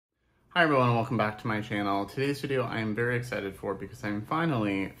Hi everyone and welcome back to my channel. Today's video I am very excited for because I'm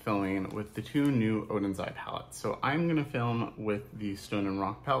finally filming with the two new Oden's eye palettes. So I'm going to film with the Stone and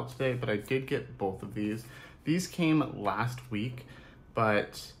Rock palette today, but I did get both of these. These came last week,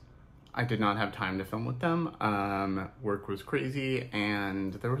 but I did not have time to film with them. Work was crazy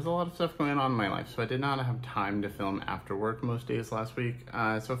and there was a lot of stuff going on in my life, so I did not have time to film after work most days last week.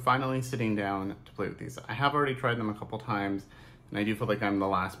 So finally sitting down to play with these. I have already tried them a couple times, and I do feel like I'm the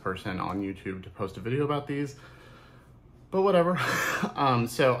last person on YouTube to post a video about these, but whatever.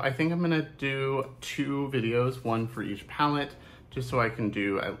 So I think I'm gonna do 2 videos, one for each palette, just so I can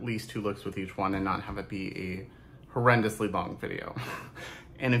do at least 2 looks with each one and not have it be a horrendously long video.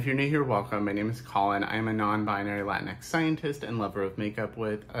 And if you're new here, welcome. My name is Colin. I'm a non-binary Latinx scientist and lover of makeup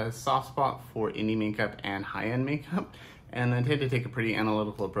with a soft spot for indie makeup and high-end makeup. And I tend to take a pretty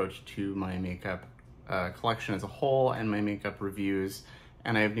analytical approach to my makeup collection as a whole and my makeup reviews.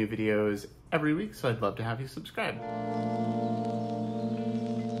 And I have new videos every week, so I'd love to have you subscribe.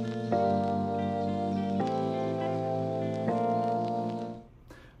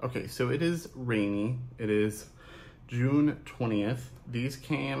 Okay, so it is rainy. It is June 20th. These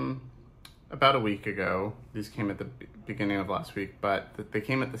came about a week ago. These came at the beginning of last week, but they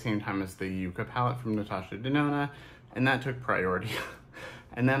came at the same time as the Yucca palette from Natasha Denona, and that took priority.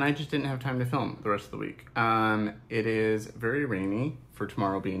 And then I just didn't have time to film the rest of the week. It is very rainy for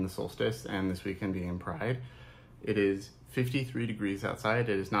tomorrow being the solstice and this weekend being Pride. It is 53 degrees outside.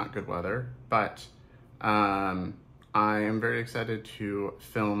 It is not good weather, but I am very excited to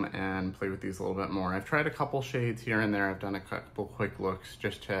film and play with these a little bit more. I've tried a couple shades here and there. I've done a couple quick looks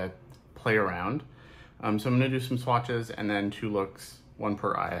just to play around. So I'm gonna do some swatches and then 2 looks, 1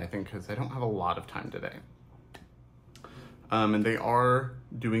 per eye, I think, because I don't have a lot of time today. And they are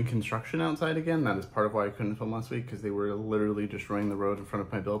doing construction outside again. That is part of why I couldn't film last week, because they were literally destroying the road in front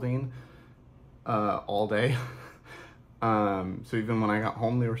of my building all day. So even when I got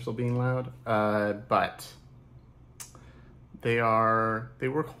home, they were still being loud. But they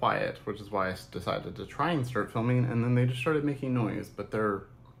were quiet, which is why I decided to try and start filming, and then they just started making noise, but they're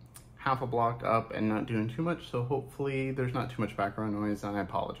half a block up and not doing too much, so hopefully there's not too much background noise, and I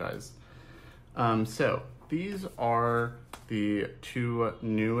apologize. So these are the 2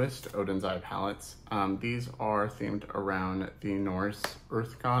 newest Oden's eye palettes. These are themed around the Norse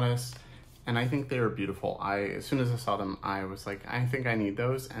Earth Goddess, and I think they are beautiful. As soon as I saw them, I was like, I think I need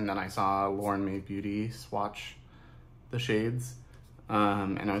those, and then I saw Lauren May Beauty swatch the shades,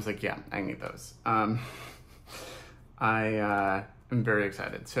 and I was like, yeah, I need those. I am very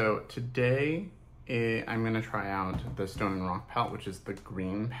excited. So today I'm gonna try out the Stone and Rock palette, which is the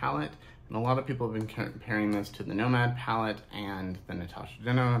green palette. And a lot of people have been comparing this to the Nomad palette and the Natasha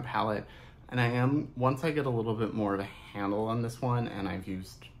Denona palette. And once I get a little bit more of a handle on this one, and I've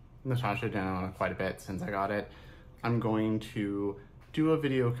used Natasha Denona quite a bit since I got it, I'm going to do a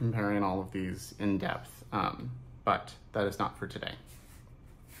video comparing all of these in depth. But that is not for today.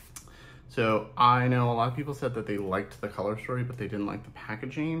 So I know a lot of people said that they liked the color story, but they didn't like the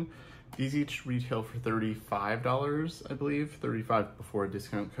packaging. These each retail for $35, I believe, $35 before a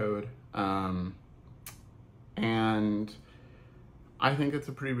discount code. And I think it's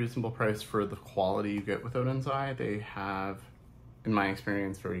a pretty reasonable price for the quality you get with Oden's eye. They have, in my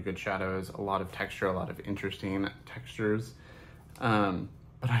experience, very good shadows, a lot of texture, a lot of interesting textures.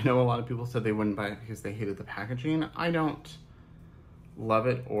 But I know a lot of people said they wouldn't buy it because they hated the packaging. I don't love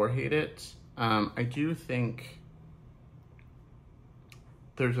it or hate it. I do think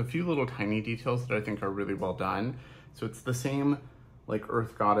there's a few little tiny details that I think are really well done. So it's the same like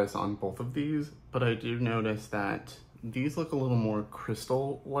Earth Goddess on both of these, but I do notice that these look a little more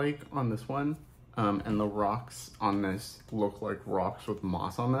crystal-like on this one, and the rocks on this look like rocks with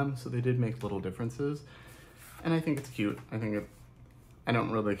moss on them, so they did make little differences. And I think it's cute. I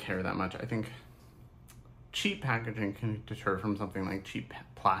don't really care that much. I think cheap packaging can deter from something like cheap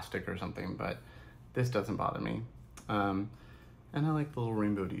plastic or something, but this doesn't bother me. And I like the little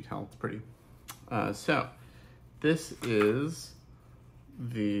rainbow detail, it's pretty. So this is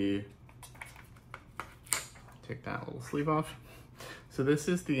take that little sleeve off. So this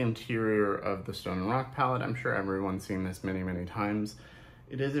is the interior of the Stone and Rock palette. I'm sure everyone's seen this many, many times.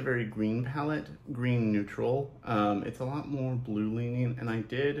 It is a very green palette, green neutral. It's a lot more blue leaning, and I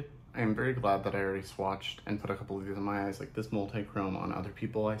am very glad that I already swatched and put a couple of these in my eyes. Like this multi-chrome on other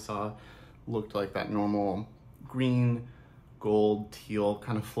people I saw looked like that normal green, gold, teal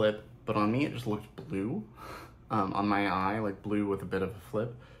kind of flip, but on me it just looked blue on my eye, like blue with a bit of a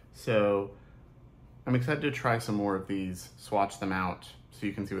flip. So I'm excited to try some more of these, swatch them out so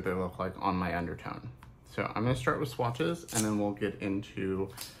you can see what they look like on my undertone. So I'm gonna start with swatches and then we'll get into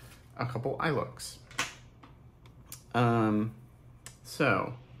a couple eye looks.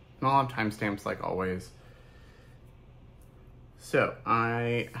 So, and I'll have timestamps like always. So,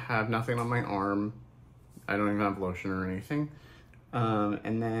 I have nothing on my arm. I don't even have lotion or anything.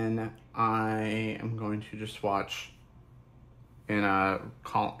 And then I am going to just swatch in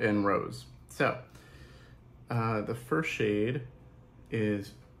rows. So, the first shade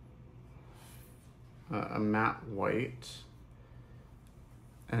is a matte white,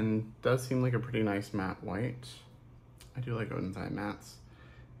 and does seem like a pretty nice matte white. I do like Oden's Eye mattes.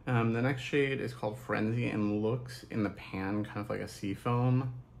 The next shade is called Frenzy and looks in the pan kind of like a sea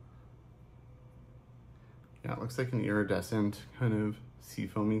foam. Yeah, it looks like an iridescent kind of sea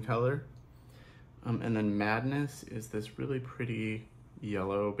foamy color. And then Madness is this really pretty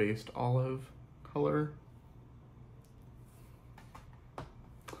yellow based olive color.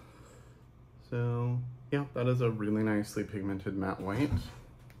 So yeah, that is a really nicely pigmented matte white.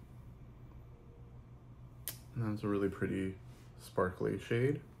 And that's a really pretty sparkly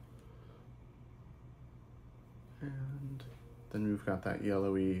shade. And then we've got that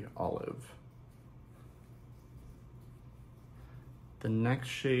yellowy olive. The next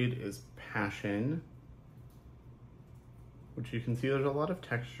shade is Passion, which you can see there's a lot of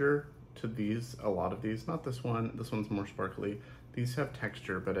texture to these, a lot of these, not this one, this one's more sparkly. These have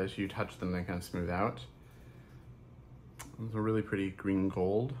texture, but as you touch them, they kind of smooth out. It's a really pretty green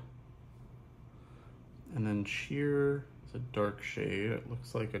gold. And then Cheer is a dark shade. It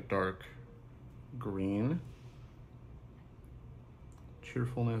looks like a dark green.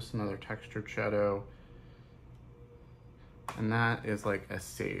 Cheerfulness, another textured shadow. And that is like a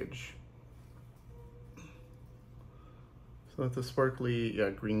sage. So that's a sparkly, yeah,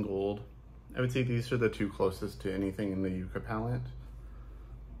 green gold. I would say these are the two closest to anything in the Yucca palette.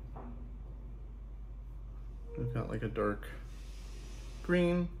 We've got like a dark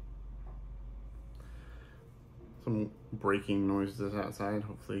green. Some breaking noises outside,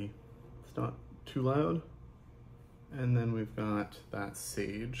 hopefully it's not too loud. And then we've got that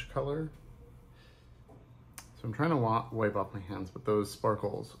sage color. So I'm trying to wipe off my hands, but those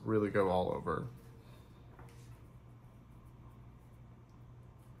sparkles really go all over.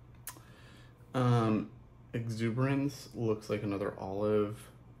 Exuberance looks like another olive,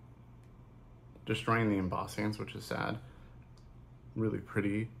 destroying the embossings, which is sad. Really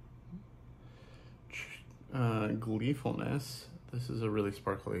pretty. Gleefulness, this is a really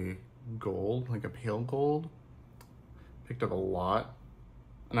sparkly gold, like a pale gold. Picked up a lot,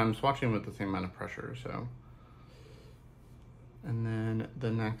 and I'm swatching with the same amount of pressure, so. And then the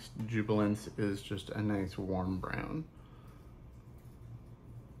next Jubilance is just a nice warm brown.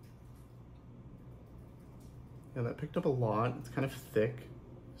 Yeah, that picked up a lot. It's kind of thick,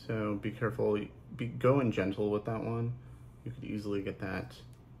 so be careful. Go in gentle with that one. You could easily get that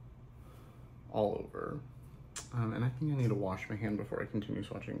all over. And I think I need to wash my hand before I continue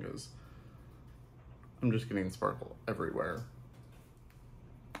swatching because I'm just getting sparkle everywhere.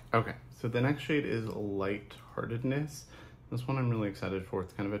 Okay, so the next shade is Lightheartedness. This one I'm really excited for.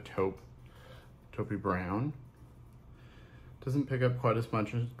 It's kind of a taupey brown. Doesn't pick up quite as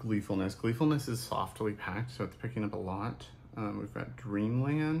much as Gleefulness. Gleefulness is softly packed, so it's picking up a lot. We've got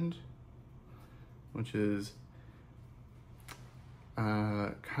Dreamland, which is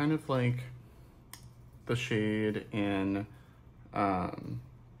kind of like the shade in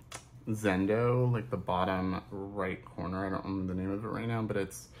Zendo, like the bottom right corner. I don't remember the name of it right now, but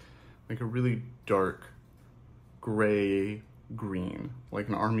it's like a really dark gray green, like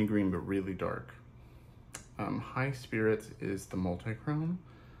an army green, but really dark. High Spirits is the multichrome.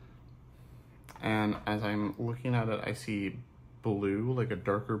 And as I'm looking at it, I see blue, like a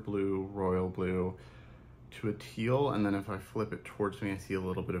darker blue, royal blue, to a teal. And then if I flip it towards me, I see a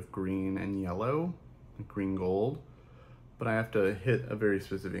little bit of green and yellow, like green gold. But I have to hit a very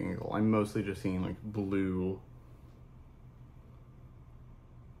specific angle. I'm mostly just seeing like blue.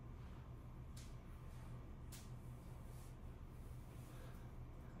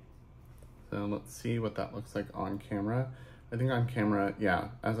 So let's see what that looks like on camera. I think on camera, yeah,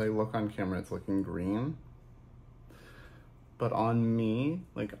 as I look on camera, it's looking green. But on me,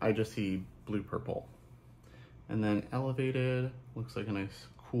 like I just see blue purple. And then Elevated looks like a nice,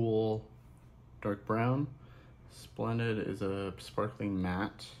 cool, dark brown. Splendid is a sparkly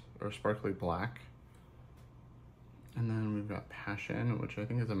matte or sparkly black. And then we've got Passion, which I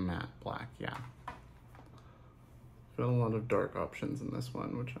think is a matte black, yeah. Got a lot of dark options in this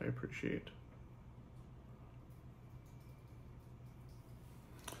one, which I appreciate.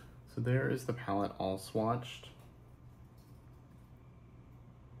 So there is the palette all swatched.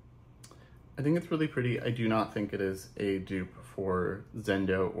 I think it's really pretty. I do not think it is a dupe for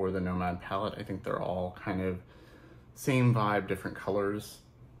Zendo or the Nomad palette. I think they're all kind of same vibe, different colors.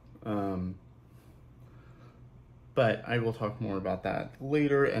 But I will talk more about that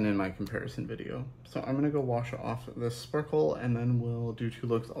later and in my comparison video. So I'm gonna go wash off this sparkle and then we'll do 2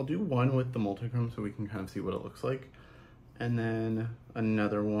 looks. I'll do one with the multichrome so we can kind of see what it looks like. And then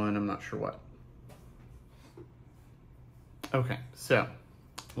another one, I'm not sure what. Okay, so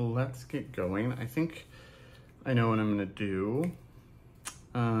let's get going. I think I know what I'm gonna do.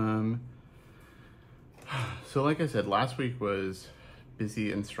 So like I said, last week was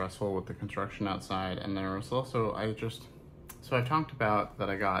busy and stressful with the construction outside, and there was also, so I've talked about that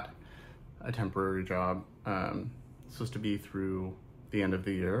I got a temporary job, supposed to be through the end of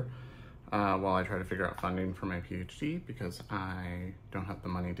the year, while I try to figure out funding for my PhD because I don't have the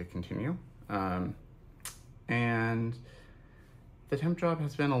money to continue. And the temp job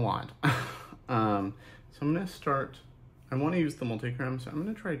has been a lot. So I'm gonna start, I wanna use the multichrome, so I'm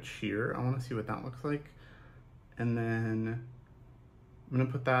gonna try Cheer. I wanna see what that looks like. And then I'm gonna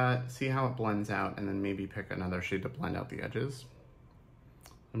put that, see how it blends out, and then maybe pick another shade to blend out the edges.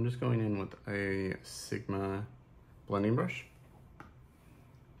 I'm just going in with a Sigma blending brush.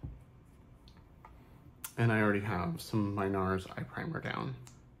 And I already have some of my Nars eye primer down.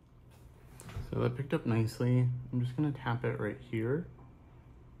 So that picked up nicely. I'm just gonna tap it right here.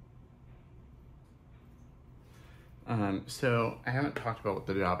 So I haven't talked about what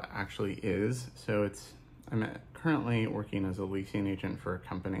the job actually is. So I'm currently working as a leasing agent for a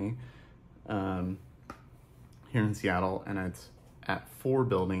company here in Seattle, and it's at 4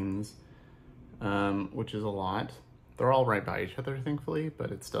 buildings, which is a lot. They're all right by each other, thankfully,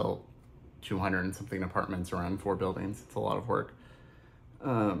 but it's still 200 and something apartments around 4 buildings. It's a lot of work.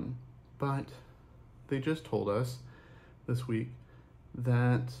 But they just told us this week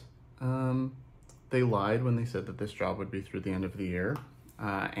that they lied when they said that this job would be through the end of the year,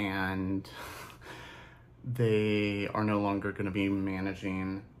 and they are no longer going to be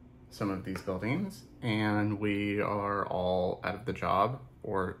managing some of these buildings, and we are all out of the job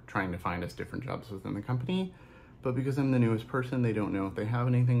or trying to find us different jobs within the company. But because I'm the newest person, they don't know if they have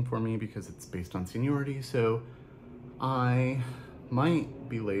anything for me because it's based on seniority, so I might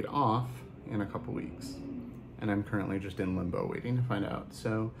be laid off in a couple weeks, and I'm currently just in limbo waiting to find out.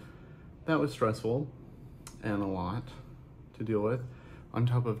 So that was stressful and a lot to deal with, on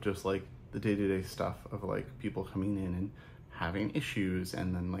top of just like the day-to-day stuff of like people coming in and having issues,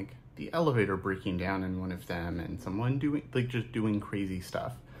 and then like the elevator breaking down in one of them, and someone doing crazy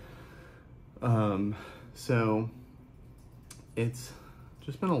stuff. So it's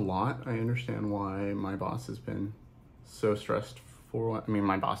just been a lot. I understand why my boss has been so stressed for, I mean,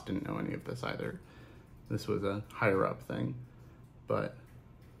 my boss didn't know any of this either. This was a higher up thing, but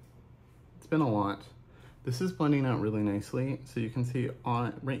it's been a lot. This is blending out really nicely. So you can see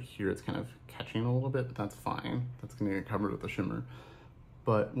on right here, it's kind of catching a little bit, but that's fine. That's gonna get covered with the shimmer.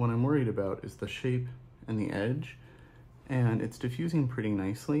 But what I'm worried about is the shape and the edge, and it's diffusing pretty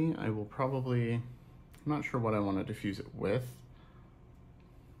nicely. I will probably, I'm not sure what I want to diffuse it with.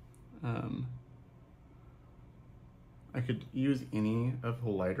 I could use any of the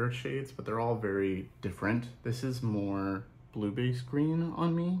lighter shades, but they're all very different. This is more blue-based green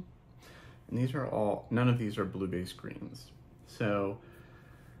on me, and these are all, none of these are blue-based greens. So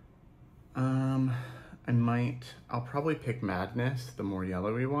I'll probably pick Madness, the more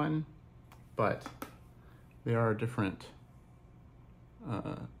yellowy one, but they are different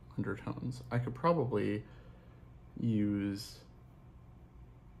undertones. I could probably use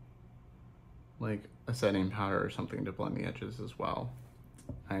like a setting powder or something to blend the edges as well.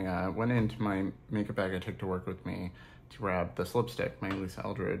 I went into my makeup bag I took to work with me to grab this lipstick, my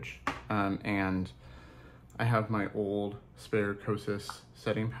Eldridge, and I have my old spare Kosas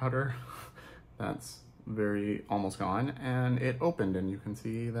setting powder that's very almost gone, and it opened, and you can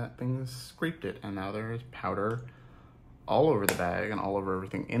see that things scraped it, and now there's powder all over the bag and all over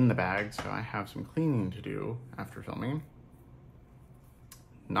everything in the bag, so I have some cleaning to do after filming.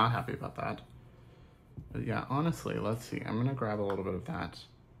 Not happy about that. But yeah, honestly, let's see. I'm gonna grab a little bit of that.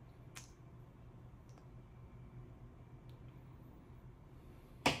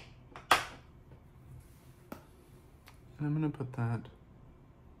 And I'm gonna put that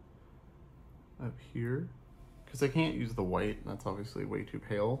up here, because I can't use the white. That's obviously way too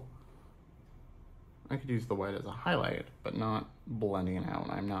pale. I could use the white as a highlight, but not blending it out.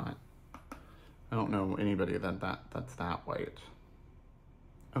 I don't know anybody that's that white.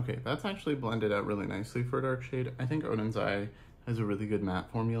 Okay, that's actually blended out really nicely for a dark shade. I think Oden's Eye has a really good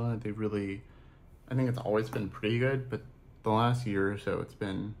matte formula. I think it's always been pretty good, but the last year or so it's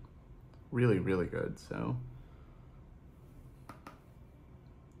been really, really good, so.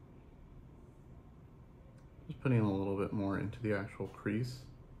 putting a little bit more into the actual crease.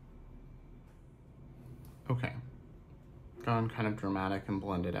 Okay, gone kind of dramatic and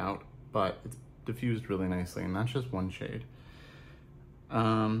blended out, but it's diffused really nicely, and that's just one shade.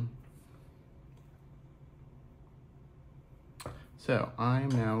 So I'm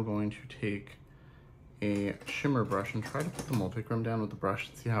now going to take a shimmer brush and try to put the multichrome down with the brush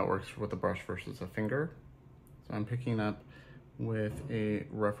and see how it works with a brush versus a finger. So I'm picking up with a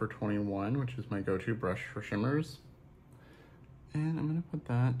Rougher 21, which is my go-to brush for shimmers. And I'm gonna put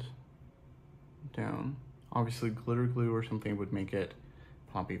that down. Obviously glitter glue or something would make it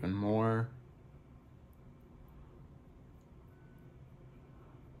pop even more.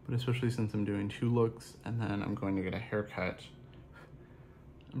 But especially since I'm doing 2 looks and then I'm going to get a haircut,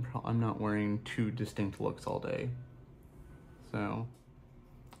 I'm not wearing 2 distinct looks all day. So,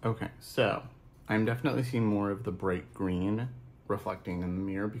 okay, so I'm definitely seeing more of the bright green reflecting in the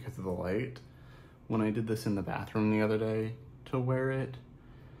mirror because of the light. When I did this in the bathroom the other day to wear it,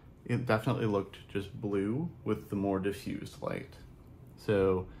 it definitely looked just blue with the more diffused light.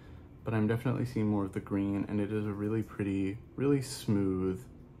 So, but I'm definitely seeing more of the green, and it is a really pretty, really smooth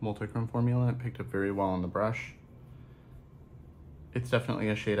multichrome formula. It picked up very well on the brush. It's definitely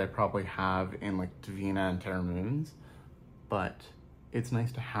a shade I probably have in like Divina and Terra Moons, but it's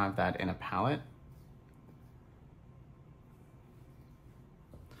nice to have that in a palette.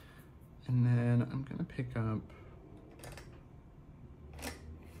 And then I'm gonna pick up,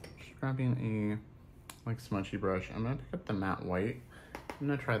 just grabbing a like smudgy brush, I'm gonna pick up the matte white. I'm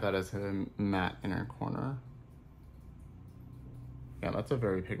gonna try that as a matte inner corner. Yeah, that's a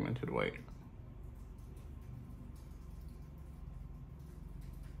very pigmented white.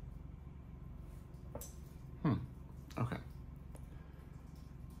 Okay.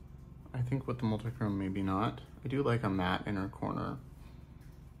 I think with the multichrome, maybe not. I do like a matte inner corner.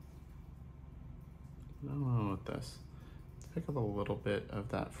 I don't know with this. Let's pick up a little bit of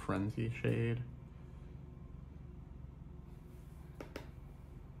that Frenzy shade.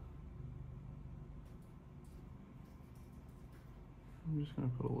 I'm just gonna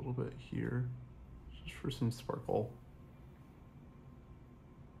put a little bit here, just for some sparkle.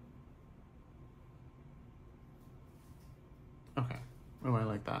 Okay, oh, I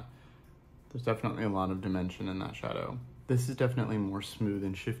like that. There's definitely a lot of dimension in that shadow. This is definitely more smooth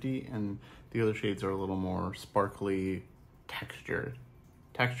and shifty, and the other shades are a little more sparkly, textured.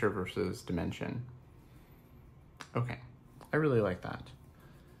 Texture versus dimension. Okay, I really like that.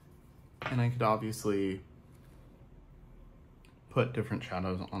 And I could obviously put different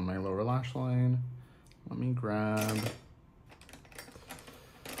shadows on my lower lash line. Let me grab,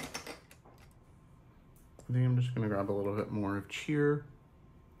 I think I'm just gonna grab a little bit more of Cheer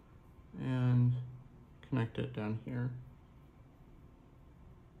and connect it down here.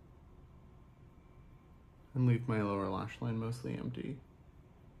 And leave my lower lash line mostly empty.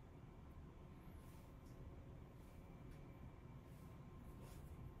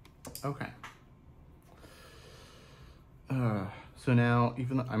 Okay. So now,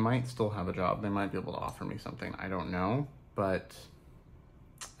 even though I might still have a job, they might be able to offer me something, I don't know, but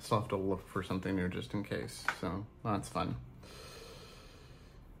I still have to look for something new just in case, so that's fun.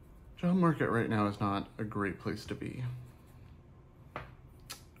 Job market right now is not a great place to be.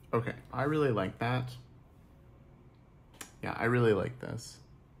 Okay, I really like that. Yeah, I really like this.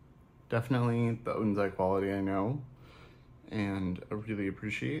 Definitely the Oden's eye quality I know and I really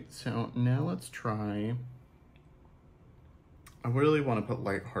appreciate. So now let's try, I really want to put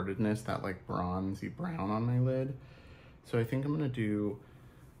lightheartedness, that like bronzy brown on my lid. So I think I'm gonna do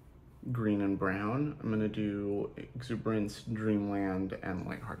green and brown. I'm gonna do exuberance, dreamland, and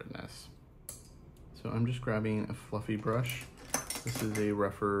lightheartedness. So I'm just grabbing a fluffy brush. This is a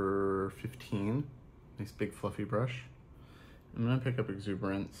Rougher 15, nice big fluffy brush. I'm gonna pick up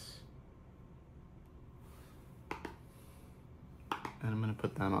exuberance. And I'm gonna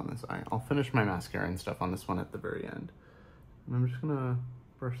put that on this eye. I'll finish my mascara and stuff on this one at the very end. And I'm just gonna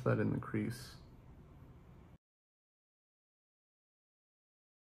brush that in the crease.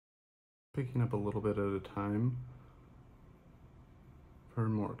 Picking up a little bit at a time for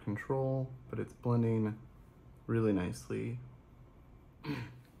more control, but it's blending really nicely.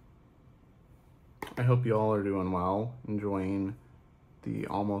 I hope you all are doing well, enjoying the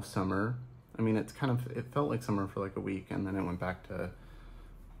almost summer. I mean, it felt like summer for like a week and then it went back to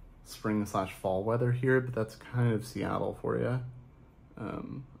spring/fall weather here, but that's kind of Seattle for you.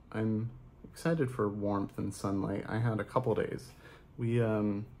 I'm excited for warmth and sunlight. I had a couple days. We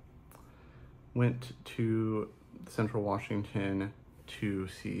went to Central Washington to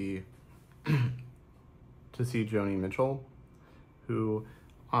see Joni Mitchell, who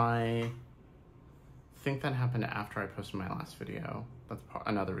I think that happened after I posted my last video. That's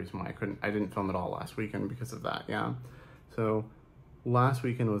another reason why I didn't film it all last weekend because of that, yeah. So last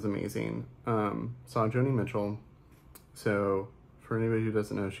weekend was amazing. Saw Joni Mitchell. So for anybody who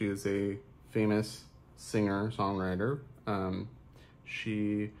doesn't know, she is a famous singer, songwriter.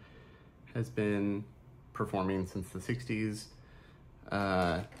 She has been performing since the 60s.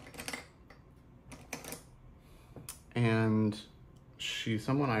 And she's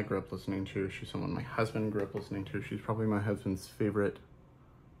someone I grew up listening to. She's someone my husband grew up listening to. She's probably my husband's favorite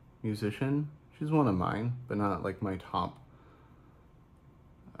musician. She's one of mine, but not like my top.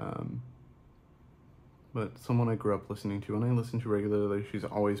 But someone I grew up listening to and I listen to regularly. She's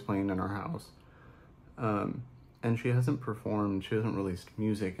always playing in our house. And she hasn't performed, she hasn't released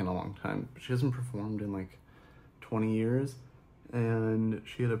music in a long time. She hasn't performed in like 20 years. And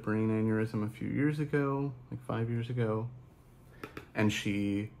she had a brain aneurysm a few years ago, like 5 years ago. And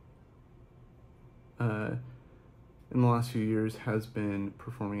she, in the last few years, has been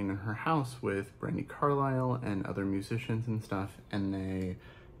performing in her house with Brandi Carlile and other musicians and stuff. And they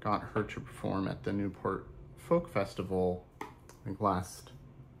got her to perform at the Newport Folk Festival, I think last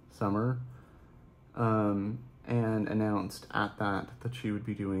summer. And announced at that she would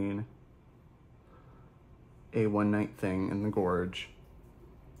be doing a one-night thing in the Gorge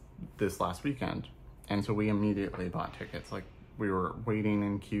this last weekend. And so we immediately bought tickets. Like, we were waiting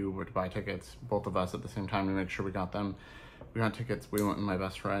in queue to buy tickets, both of us at the same time, to make sure we got them. We got tickets, we went with my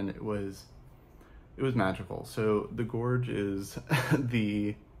best friend. It was magical. So the Gorge is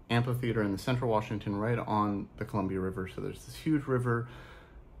the amphitheater in the central Washington, right on the Columbia River. So there's this huge river,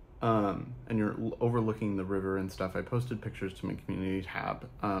 and you're overlooking the river and stuff. I posted pictures to my community tab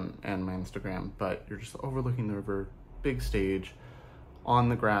and my Instagram, but you're just overlooking the river, big stage, on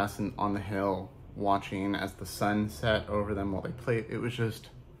the grass and on the hill, watching as the sun set over them while they played. It was just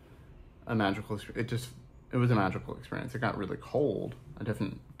a magical experience. It was a magical experience. It got really cold. I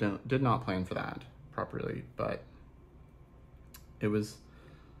did not plan for that properly, but it was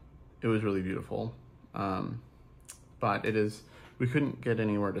really beautiful. But we couldn't get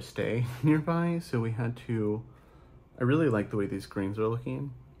anywhere to stay nearby, so we had to, I really like the way these greens are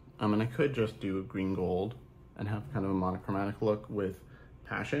looking. And I could just do a green gold and have kind of a monochromatic look with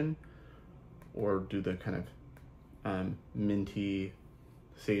passion, or do the kind of minty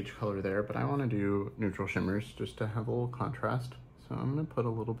sage color there, but I want to do neutral shimmers just to have a little contrast. So I'm going to put a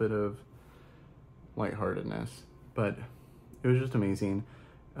little bit of lightheartedness, but it was just amazing.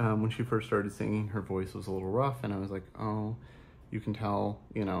 When she first started singing, her voice was a little rough, and I was like, oh, you can tell,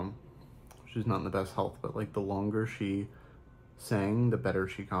 you know, she's not in the best health, but like the longer she sang, the better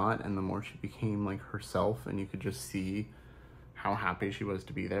she got, and the more she became like herself, and you could just see how happy she was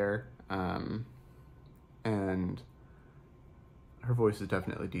to be there. And her voice is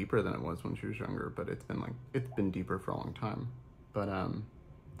definitely deeper than it was when she was younger, but it's been deeper for a long time. But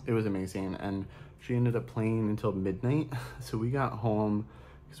it was amazing, and she ended up playing until midnight. So we got home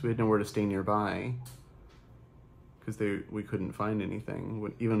because we had nowhere to stay nearby, because we couldn't find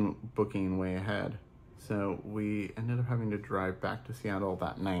anything, even booking way ahead. So we ended up having to drive back to Seattle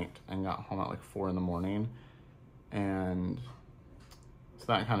that night and got home at like 4 in the morning. And so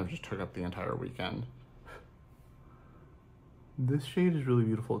that kind of just took up the entire weekend. This shade is really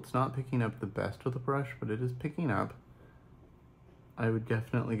beautiful. It's not picking up the best with the brush, but it is picking up. I would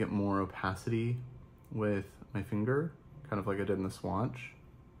definitely get more opacity with my finger, kind of like I did in the swatch,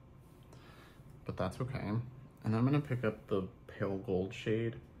 but that's okay. And I'm gonna pick up the pale gold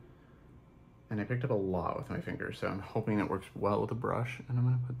shade, and I picked up a lot with my finger, so I'm hoping it works well with a brush. And I'm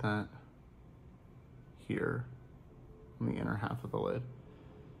gonna put that here on the inner half of the lid.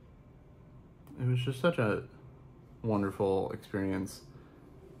 It was just such a wonderful experience.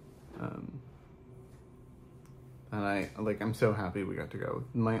 And I'm so happy we got to go.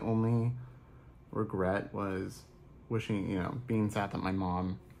 My only regret was wishing, being sad that my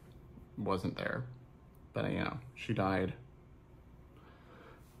mom wasn't there. But, she died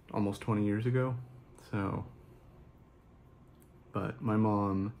almost 20 years ago. So, but my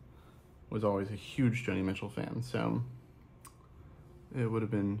mom was always a huge Joni Mitchell fan. So it would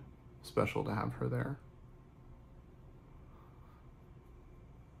have been special to have her there.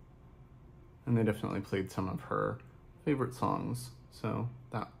 And they definitely played some of her favorite songs, so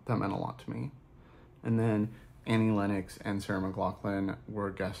that meant a lot to me. And then Annie Lennox and Sarah McLachlan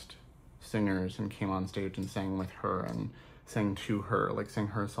were guest singers and came on stage and sang with her and sang to her, like sang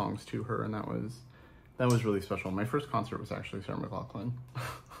her songs to her, and that was really special. My first concert was actually Sarah McLachlan,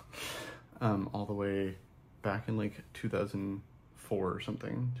 all the way back in like 2004 or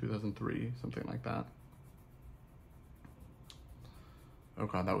something, 2003, something like that. Oh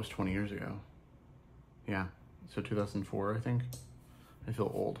God, that was 20 years ago. Yeah, so 2004, I think. I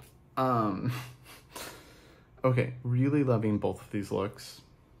feel old. Okay, really loving both of these looks.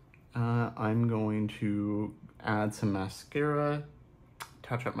 I'm going to add some mascara,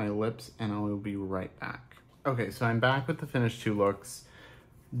 touch up my lips, and I will be right back. Okay, so I'm back with the finished two looks.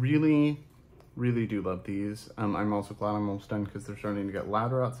 Really do love these. I'm also glad I'm almost done because they're starting to get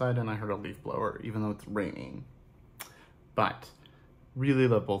louder outside and I heard a leaf blower, even though it's raining. But really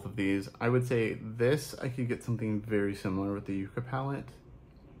love both of these. I would say this, I could get something very similar with the Yucca palette.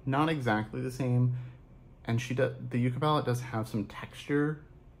 Not exactly the same. And the Yucca palette does have some texture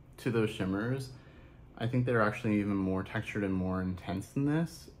to those shimmers. I think they're actually even more textured and more intense than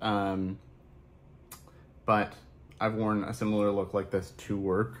this. But I've worn a similar look like this to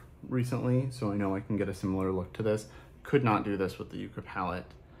work recently, so I know I can get a similar look to this. Could not do this with the Yucca palette.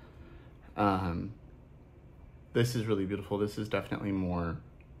 This is really beautiful. This is definitely more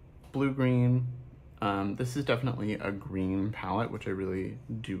blue-green. This is definitely a green palette, which I really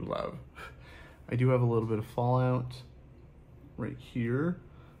do love. I do have a little bit of fallout right here,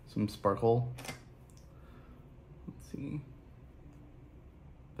 some sparkle. Let's see.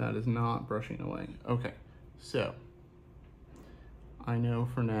 That is not brushing away. Okay, so I know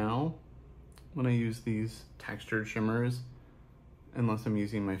for now, when I use these textured shimmers, unless I'm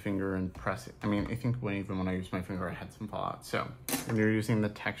using my finger and pressing, I mean, I think even when I use my finger, I had some fallout. So when you're using the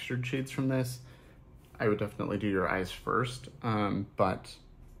textured shades from this, I would definitely do your eyes first, but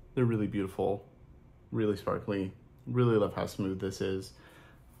they're really beautiful, really sparkly. Really love how smooth this is.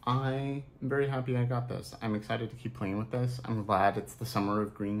 I am very happy I got this. I'm excited to keep playing with this. I'm glad it's the summer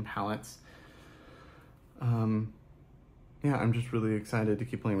of green palettes. Yeah, I'm just really excited to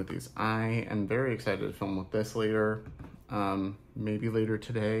keep playing with these. I am very excited to film with this later, maybe later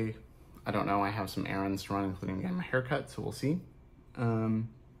today. I don't know, I have some errands to run, including getting my hair cut, so we'll see.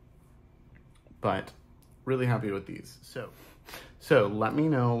 But really happy with these. So let me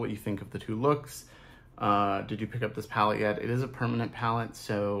know what you think of the two looks. Did you pick up this palette yet? It is a permanent palette,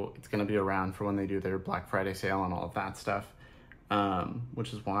 so it's gonna be around for when they do their Black Friday sale and all of that stuff,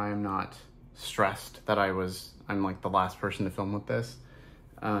 which is why I'm not stressed that I'm like the last person to film with this.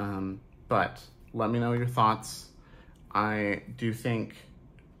 But let me know your thoughts. I do think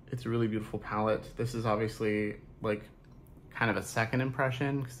it's a really beautiful palette. This is obviously like kind of a second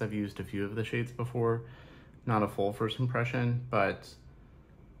impression because I've used a few of the shades before, not a full first impression, but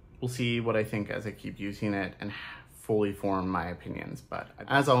we'll see what I think as I keep using it and fully form my opinions. But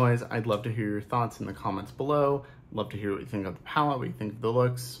as always, I'd love to hear your thoughts in the comments below. Love to hear what you think of the palette, what you think of the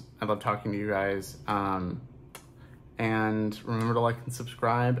looks. I love talking to you guys. And remember to like and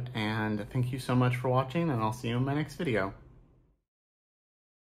subscribe. And thank you so much for watching, and I'll see you in my next video.